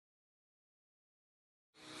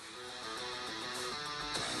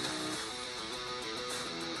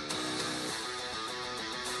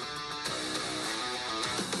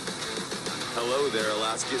Hello there,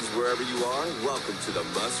 Alaskans, wherever you are. Welcome to the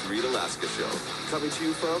Must Read Alaska Show. Coming to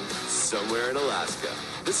you from somewhere in Alaska.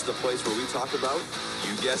 This is the place where we talk about,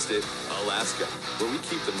 you guessed it, Alaska. Where we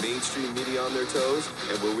keep the mainstream media on their toes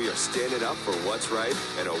and where we are standing up for what's right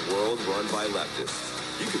in a world run by leftists.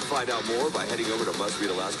 You can find out more by heading over to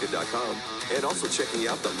mustreadalaska.com and also checking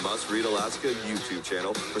out the Must Read Alaska YouTube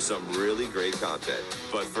channel for some really great content.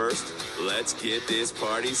 But first, let's get this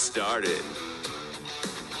party started.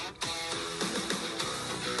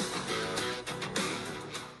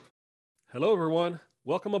 Hello, everyone.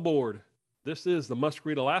 Welcome aboard. This is the Must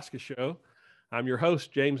Read Alaska Show. I'm your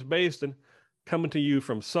host, James Basden, coming to you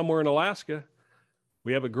from somewhere in Alaska.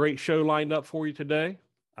 We have a great show lined up for you today.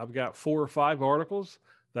 I've got 4 or 5 articles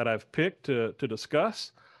that I've picked to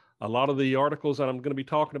discuss. A lot of the articles that I'm going to be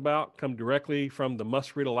talking about come directly from the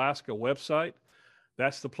Must Read Alaska website.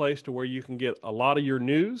 That's the place to where you can get a lot of your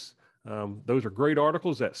news. Those are great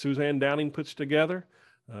articles that Suzanne Downing puts together.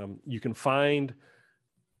 You can find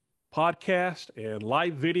podcast and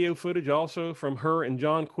live video footage also from her and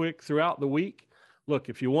John Quick throughout the week. Look,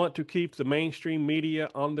 if you want to keep the mainstream media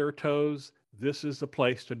on their toes, this is the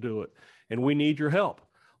place to do it. And we need your help.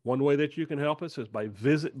 One way that you can help us is by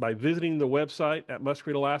visiting the website at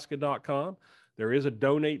mustreadalaska.com. There is a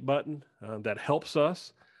donate button that helps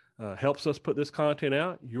us put this content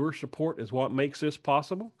out. Your support is what makes this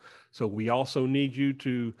possible. So we also need you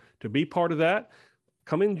to be part of that.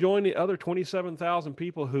 Come and join the other 27,000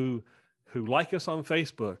 people who like us on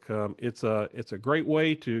Facebook. It's a great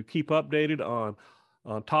way to keep updated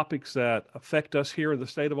on topics that affect us here in the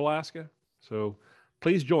state of Alaska. So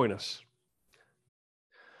please join us.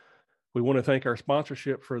 We want to thank our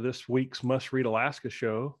sponsorship for this week's Must Read Alaska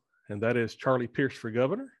show, and that is Charlie Pierce for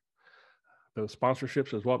Governor. Those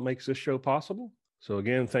sponsorships is what makes this show possible. So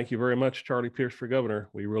again, thank you very much, Charlie Pierce for Governor.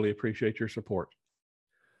 We really appreciate your support.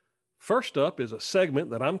 First up is a segment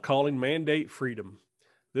that I'm calling Mandate Freedom.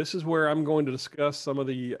 This is where I'm going to discuss some of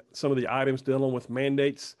the items dealing with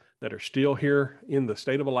mandates that are still here in the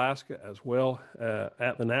state of Alaska, as well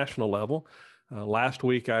at the national level. Last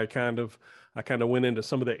week, I kind of went into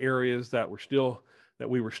some of the areas that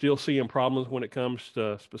we were still seeing problems when it comes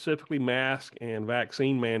to specifically mask and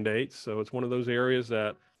vaccine mandates. So it's one of those areas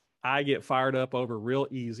that I get fired up over real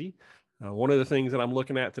easy. One of the things that I'm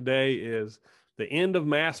looking at today is the end of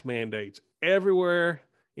mask mandates. Everywhere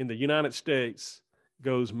in the United States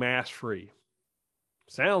goes mask free.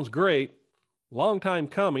 Sounds great. Long time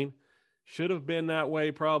coming. Should have been that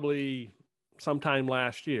way probably sometime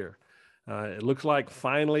last year. It looks like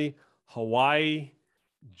finally Hawaii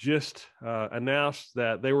just announced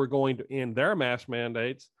that they were going to end their mask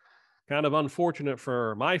mandates. Kind of unfortunate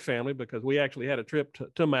for my family because we actually had a trip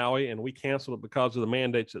to Maui and we canceled it because of the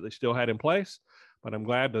mandates that they still had in place. But I'm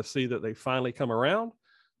glad to see that they finally come around.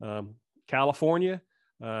 California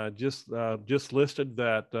just listed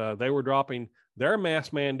that they were dropping their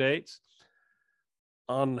mask mandates.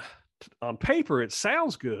 On paper, it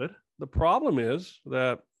sounds good. The problem is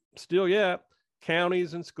that still yet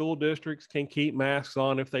counties and school districts can keep masks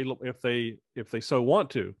on if they so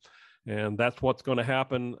want to, and that's what's going to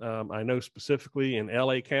happen. I know specifically in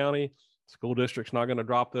LA County, school district's not going to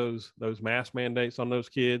drop those mask mandates on those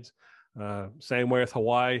kids. Same way with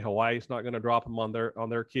Hawaii. Hawaii's not going to drop them on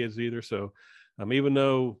their kids either. So even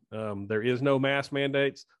though there is no mask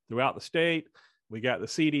mandates throughout the state, we got the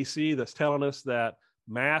CDC that's telling us that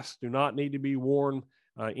masks do not need to be worn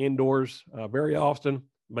indoors very often.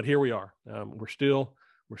 But here we are. We're still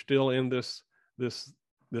in this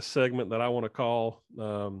segment that I want to call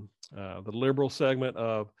the liberal segment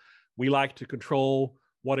of we like to control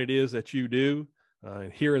what it is that you do.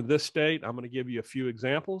 And here in this state, I'm going to give you a few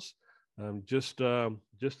examples. Just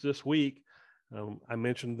this week, I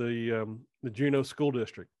mentioned the Juneau School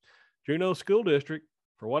District. Juneau School District,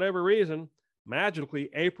 for whatever reason, magically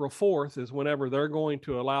April 4th is whenever they're going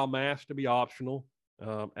to allow masks to be optional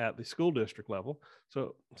at the school district level.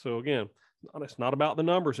 So again, it's not about the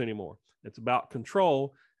numbers anymore. It's about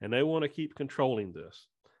control, and they want to keep controlling this.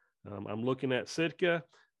 I'm looking at Sitka.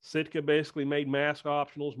 Sitka basically made mask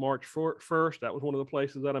optionals March 1st. That was one of the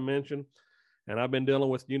places that I mentioned. And I've been dealing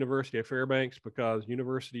with the University of Fairbanks because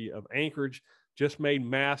University of Anchorage just made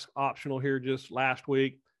mask optional here just last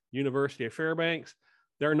week. University of Fairbanks,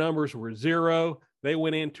 their numbers were 0. They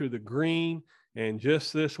went into the green, and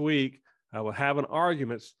just this week, I was having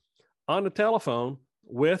arguments on the telephone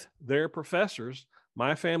with their professors,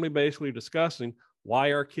 my family basically discussing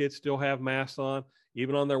why our kids still have masks on.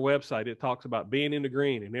 Even on their website, it talks about being in the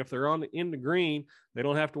green. And if they're in the green, they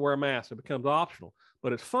don't have to wear a mask. It becomes optional.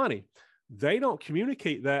 But it's funny. They don't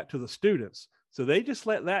communicate that to the students. So they just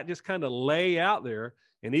let that just kind of lay out there.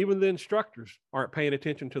 And even the instructors aren't paying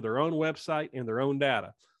attention to their own website and their own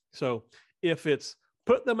data. So if it's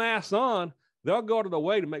put the mask on, they'll go out of the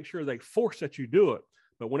way to make sure they force that you do it.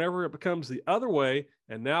 But whenever it becomes the other way,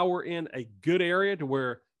 and now we're in a good area to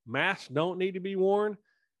where masks don't need to be worn,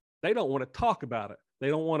 they don't want to talk about it. They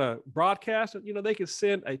don't want to broadcast it. You know, they could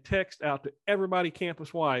send a text out to everybody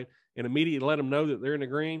campus-wide and immediately let them know that they're in the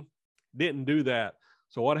green. Didn't do that.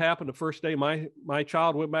 So what happened the first day my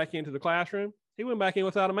child went back into the classroom? He went back in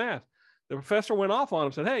without a mask. The professor went off on him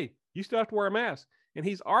and said, hey, you still have to wear a mask. And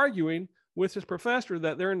he's arguing with his professor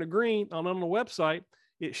that they're in the green. On the website,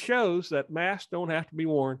 it shows that masks don't have to be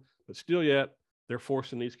worn, but still yet they're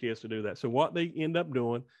forcing these kids to do that. So what they end up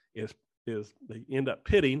doing is they end up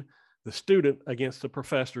pitting the student against the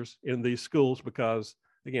professors in these schools because,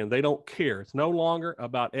 again, they don't care. It's no longer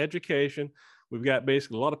about education. We've got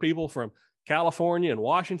basically a lot of people from California and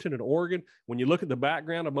Washington and Oregon. When you look at the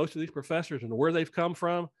background of most of these professors and where they've come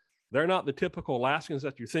from, they're not the typical Alaskans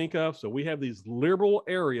that you think of. So we have these liberal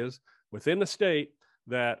areas within the state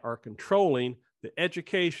that are controlling the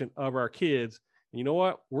education of our kids. And you know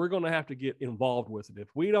what? We're going to have to get involved with it. If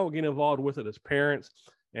we don't get involved with it as parents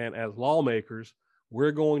and as lawmakers,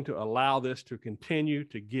 we're going to allow this to continue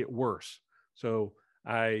to get worse. So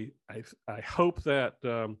I hope that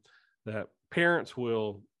that parents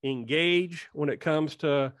will engage when it comes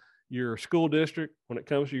to your school district, when it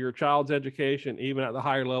comes to your child's education, even at the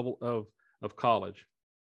higher level of college.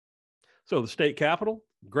 So the state capitol,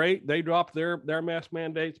 great. They dropped their mask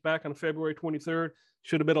mandates back on February 23rd.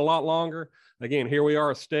 Should have been a lot longer. Again, here we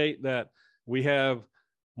are, a state that we have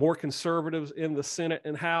more conservatives in the Senate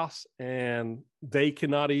and House, and they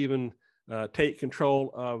cannot even take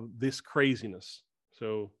control of this craziness.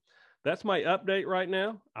 So that's my update right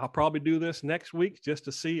now. I'll probably do this next week just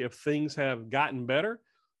to see if things have gotten better.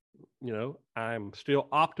 You know, I'm still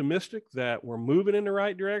optimistic that we're moving in the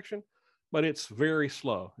right direction, but it's very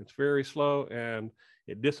slow. It's very slow, and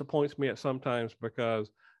it disappoints me at sometimes because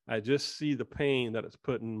I just see the pain that it's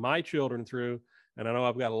putting my children through. And I know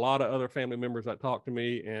I've got a lot of other family members that talk to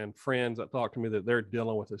me and friends that talk to me that they're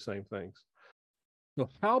dealing with the same things. So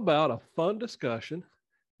how about a fun discussion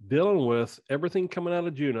dealing with everything coming out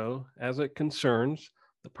of Juneau as it concerns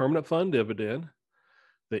the permanent fund dividend,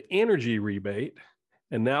 the energy rebate,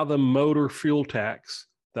 and now the motor fuel tax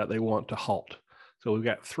that they want to halt. So we've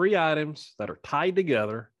got three items that are tied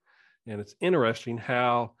together, and it's interesting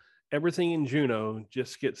how everything in Juneau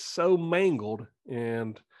just gets so mangled,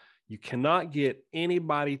 and you cannot get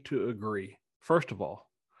anybody to agree. First of all,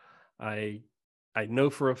 I know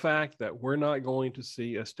for a fact that we're not going to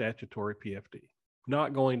see a statutory PFD.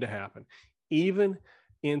 Not going to happen. Even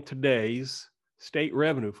in today's state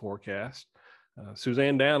revenue forecast,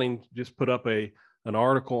 Suzanne Downing just put up an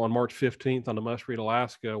article on March 15th on the Must Read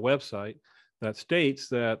Alaska website that states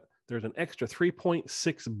that there's an extra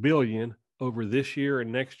 $3.6 billion over this year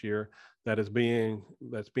and next year that's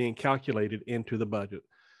being calculated into the budget.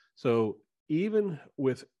 So even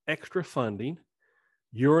with extra funding,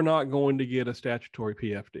 you're not going to get a statutory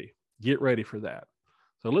PFD. Get ready for that.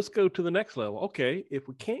 So let's go to the next level. Okay, if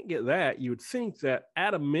we can't get that, you would think that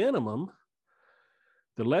at a minimum,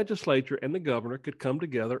 the legislature and the governor could come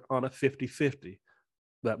together on a 50-50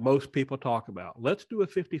 that most people talk about. Let's do a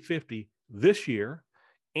 50-50 this year.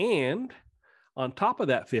 And on top of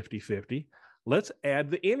that 50-50, let's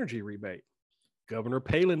add the energy rebate. Governor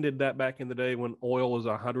Palin did that back in the day when oil was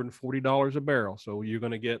 $140 a barrel. So you're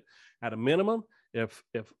going to get at a minimum, if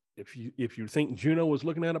you think Juneau was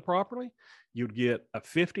looking at it properly, you'd get a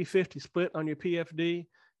 50-50 split on your PFD.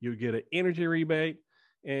 You'd get an energy rebate.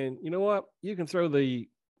 And you know what? You can throw the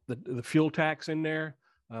fuel tax in there.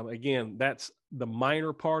 Again, that's the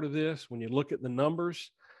minor part of this. When you look at the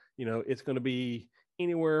numbers, you know, it's going to be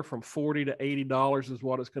anywhere from $40 to $80 is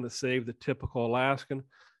what it's going to save the typical Alaskan.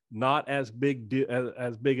 Not as big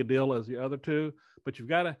a deal as the other two, but you've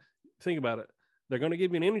got to think about it. They're going to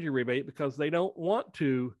give you an energy rebate because they don't want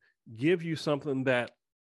to give you something that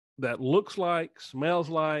looks like, smells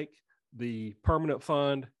like the permanent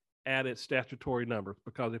fund at its statutory numbers,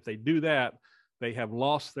 because if they do that, they have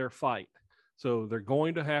lost their fight. So they're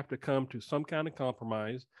going to have to come to some kind of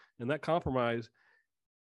compromise. And that compromise,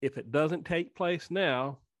 if it doesn't take place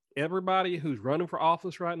now, everybody who's running for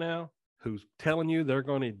office right now, who's telling you they're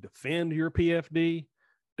going to defend your PFD,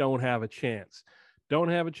 don't have a chance. Don't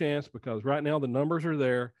have a chance because right now the numbers are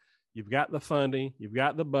there. You've got the funding, you've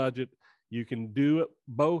got the budget. You can do it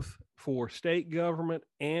both for state government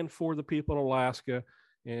and for the people of Alaska.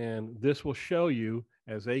 And this will show you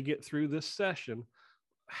as they get through this session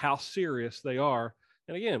how serious they are.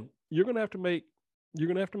 And again, you're going to have to make you're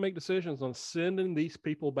going to have to make decisions on sending these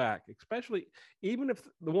people back, especially even if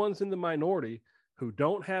the ones in the minority who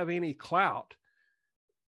don't have any clout.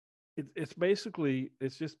 It's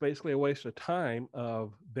just basically a waste of time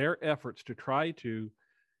of their efforts to try to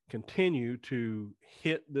continue to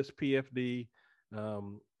hit this PFD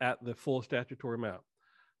at the full statutory amount.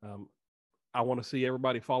 I want to see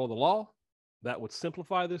everybody follow the law. That would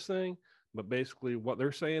simplify this thing. But basically what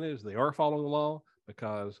they're saying is they are following the law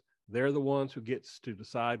because they're the ones who gets to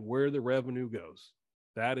decide where the revenue goes.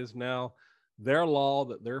 That is now their law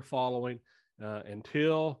that they're following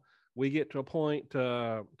until we get to a point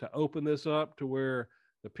to open this up to where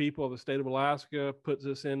the people of the state of Alaska puts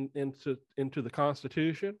this into the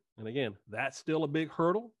Constitution. And again, that's still a big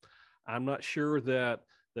hurdle. I'm not sure that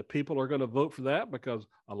the people are going to vote for that because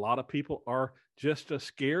a lot of people are just as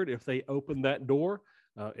scared if they open that door.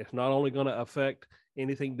 It's not only going to affect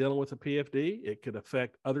anything dealing with the PFD, it could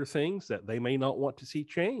affect other things that they may not want to see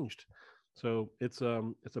changed. So it's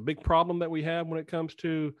a big problem that we have when it comes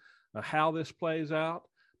to how this plays out.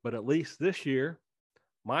 But at least this year,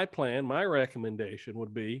 my recommendation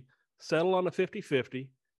would be settle on a 50-50,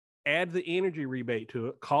 add the energy rebate to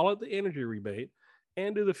it, call it the energy rebate,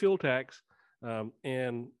 and do the fuel tax,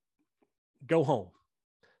 and go home.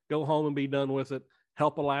 Go home and be done with it.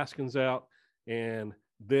 Help Alaskans out, and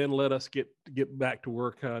then let us get back to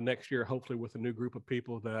work next year, hopefully with a new group of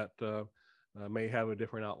people that may have a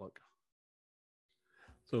different outlook.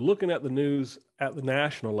 So looking at the news at the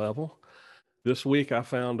national level, this week I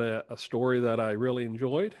found a story that I really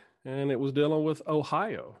enjoyed, and it was dealing with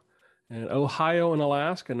Ohio. And Ohio and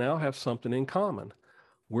Alaska now have something in common.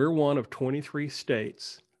 We're one of 23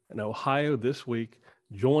 states, and Ohio this week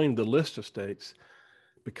joined the list of states,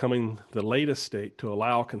 becoming the latest state to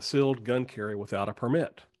allow concealed gun carry without a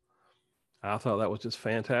permit. I thought that was just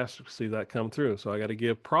fantastic to see that come through. So I got to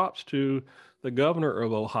give props to the governor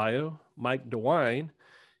of Ohio, Mike DeWine.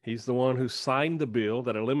 He's the one who signed the bill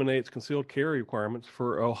that eliminates concealed carry requirements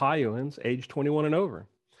for Ohioans age 21 and over.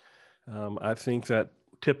 I think that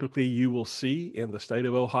typically you will see in the state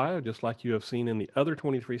of Ohio, just like you have seen in the other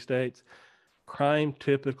 23 states, crime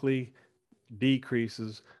typically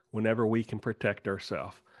decreases whenever we can protect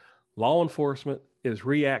ourselves. Law enforcement is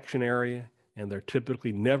reactionary, and they're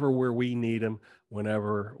typically never where we need them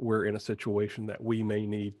whenever we're in a situation that we may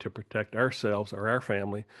need to protect ourselves or our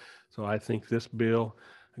family. So I think this bill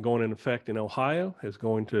going into effect in Ohio is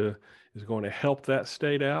going to help that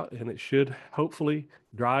state out, and it should hopefully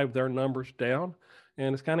drive their numbers down.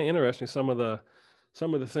 And it's kind of interesting some of the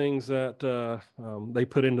things that they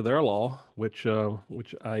put into their law, which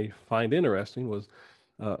I find interesting, was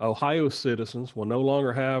Ohio citizens will no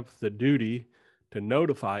longer have the duty to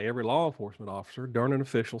notify every law enforcement officer during an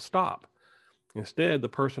official stop. Instead, the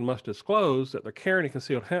person must disclose that they're carrying a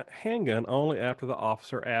concealed handgun only after the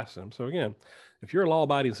officer asks them. So again, if you're a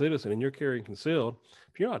law-abiding citizen and you're carrying concealed,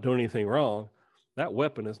 if you're not doing anything wrong, that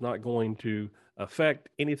weapon is not going to affect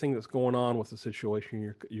anything that's going on with the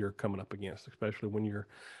situation you're coming up against, especially when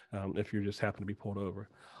if you just happen to be pulled over.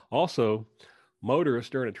 Also, motorists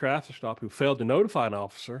during a traffic stop who failed to notify an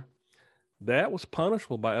officer, that was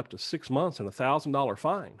punishable by up to 6 months and $1,000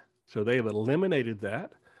 fine. So they have eliminated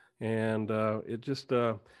that, and it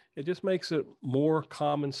just makes it more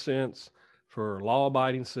common sense for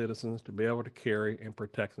law-abiding citizens to be able to carry and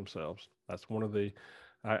protect themselves. That's one of the,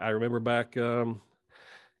 I remember back,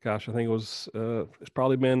 I think it's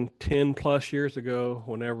probably been 10 plus years ago,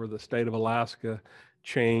 whenever the state of Alaska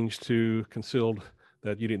changed to concealed,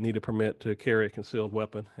 that you didn't need a permit to carry a concealed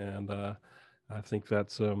weapon. And I think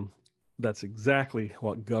that's exactly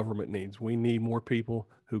what government needs. We need more people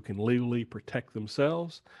who can legally protect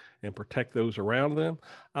themselves and protect those around them.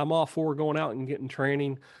 I'm all for going out and getting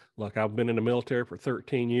training. Look, I've been in the military for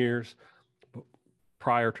 13 years.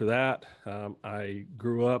 Prior to that, I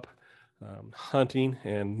grew up hunting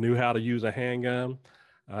and knew how to use a handgun.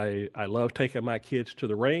 I love taking my kids to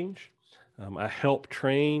the range. I help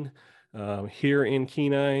train here in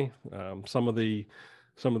Kenai. Some of the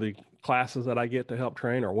classes that I get to help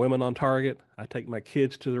train are women on target. I take my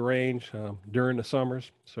kids to the range during the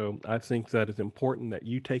summers. So I think that it's important that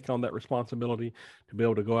you take on that responsibility to be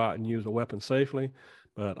able to go out and use a weapon safely.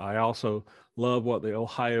 But I also love what the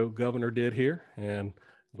Ohio governor did here, and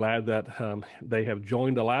glad that they have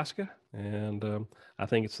joined Alaska, and I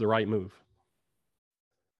think it's the right move.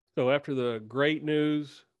 So after the great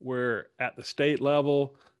news where at the state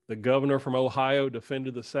level, the governor from Ohio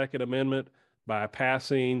defended the Second Amendment by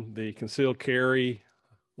passing the concealed carry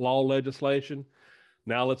law legislation,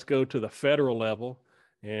 now let's go to the federal level.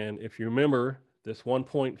 And if you remember, this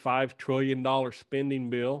 $1.5 trillion spending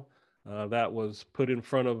bill that was put in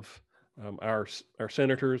front of our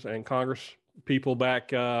senators and Congress people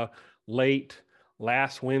back late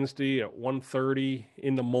last Wednesday at 1:30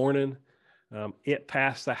 in the morning. It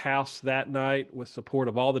passed the House that night with support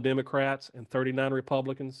of all the Democrats and 39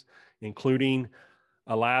 Republicans, including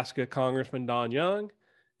Alaska Congressman Don Young.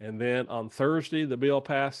 And then on Thursday, the bill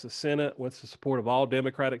passed the Senate with the support of all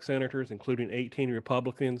Democratic senators, including 18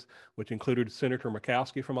 Republicans, which included Senator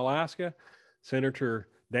Murkowski from Alaska. Senator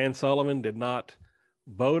Dan Sullivan did not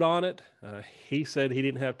vote on it. He said he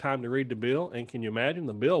didn't have time to read the bill. And can you imagine?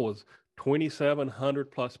 The bill was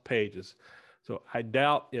 2,700 plus pages. So I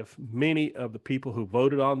doubt if many of the people who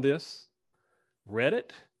voted on this read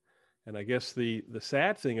it. And I guess the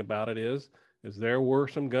sad thing about it is there were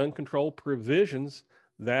some gun control provisions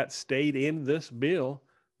that stayed in this bill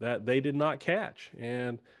that they did not catch.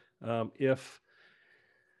 And I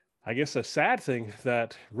guess a sad thing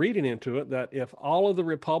that reading into it, that if all of the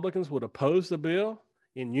Republicans would oppose the bill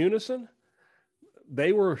in unison,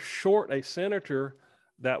 they were short a senator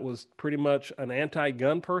that was pretty much an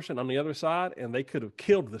anti-gun person on the other side, and they could have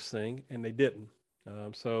killed this thing, and they didn't.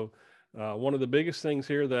 So one of the biggest things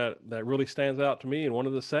here that really stands out to me in one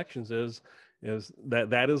of the sections is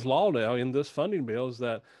that is law now in this funding bill, is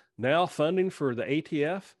that now funding for the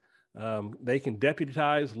ATF, they can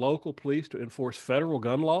deputize local police to enforce federal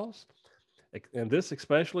gun laws. And this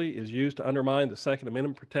especially is used to undermine the Second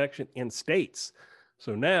Amendment protection in states.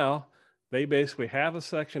 So now they basically have a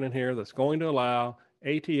section in here that's going to allow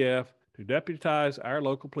ATF to deputize our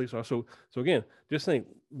local police. So again, just think,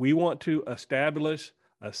 we want to establish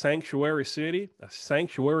a sanctuary city, a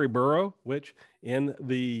sanctuary borough, which in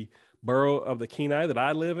the borough of the Kenai that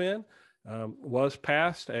I live in was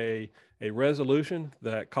passed a resolution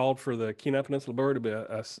that called for the Kenai Peninsula Borough to be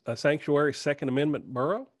a sanctuary Second Amendment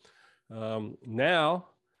borough. Now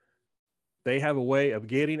they have a way of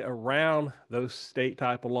getting around those state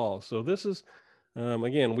type of laws. So this is,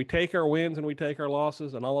 again, we take our wins and we take our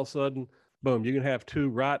losses, and all of a sudden, boom, you can have two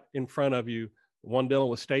right in front of you, one dealing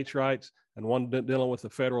with states' rights and one dealing with the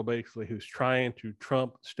federal, basically, who's trying to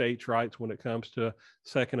trump states' rights when it comes to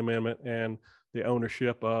Second Amendment and the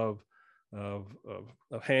ownership of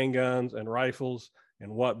handguns and rifles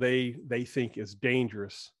and what they think is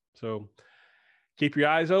dangerous. So keep your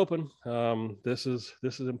eyes open. This is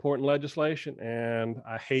important legislation, and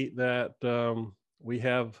I hate that we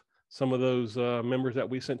have some of those members that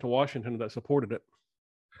we sent to Washington that supported it.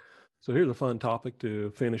 So here's a fun topic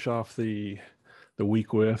to finish off the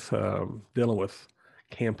week with, dealing with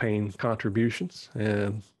campaign contributions.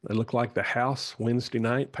 And it looked like the House Wednesday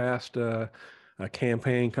night passed a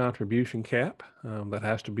campaign contribution cap that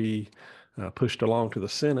has to be pushed along to the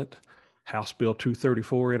Senate. House Bill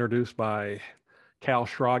 234, introduced by Cal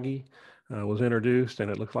Schrage, was introduced,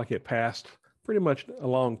 and it looks like it passed pretty much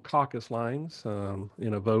along caucus lines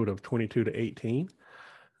in a vote of 22 to 18.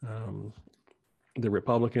 The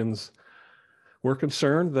Republicans were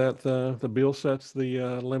concerned that the bill sets the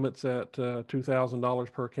limits at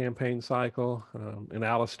 $2,000 per campaign cycle, and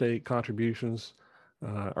out-of-state contributions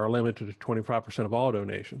are limited to 25% of all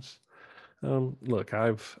donations. Look,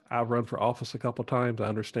 I've run for office a couple of times. I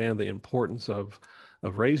understand the importance of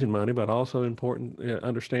raising money, but also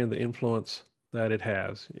understand the influence that it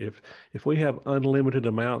has. If we have unlimited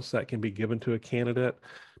amounts that can be given to a candidate,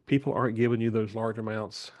 people aren't giving you those large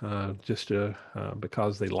amounts just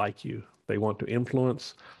because they like you. They want to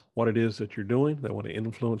influence what it is that you're doing. They want to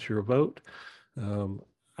influence your vote.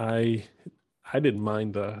 I didn't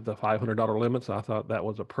mind the $500 limits. I thought that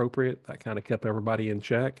was appropriate. That kind of kept everybody in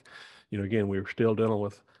check. Again, we were still dealing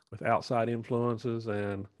with outside influences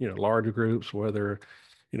and larger groups, whether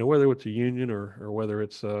it's a union or whether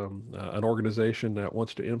it's an organization that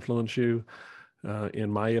wants to influence you. In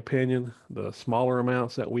my opinion, the smaller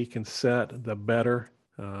amounts that we can set, the better.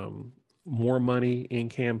 More money in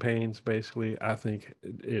campaigns, basically, I think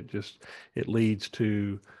it leads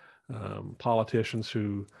to politicians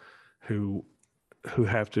who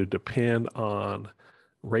have to depend on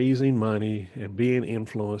raising money and being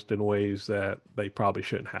influenced in ways that they probably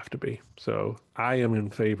shouldn't have to be. So I am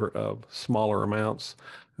in favor of smaller amounts.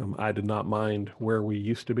 I did not mind where we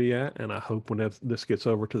used to be at, and I hope when this gets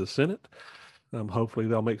over to the Senate, hopefully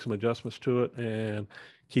they'll make some adjustments to it and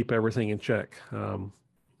keep everything in check.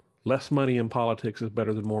 Less money in politics is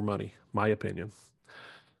better than more money, my opinion.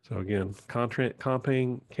 So again,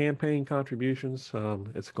 campaign contributions.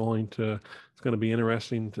 It's going to be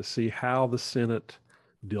interesting to see how the Senate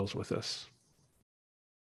deals with this.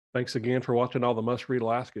 Thanks again for watching all the Must Read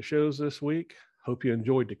Alaska shows this week. Hope you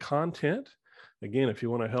enjoyed the content. Again, if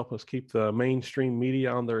you want to help us keep the mainstream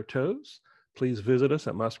media on their toes, please visit us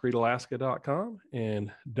at mustreadalaska.com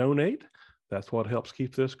and donate. That's what helps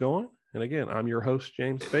keep this going. And again, I'm your host,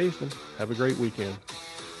 James Faisden. Have a great weekend.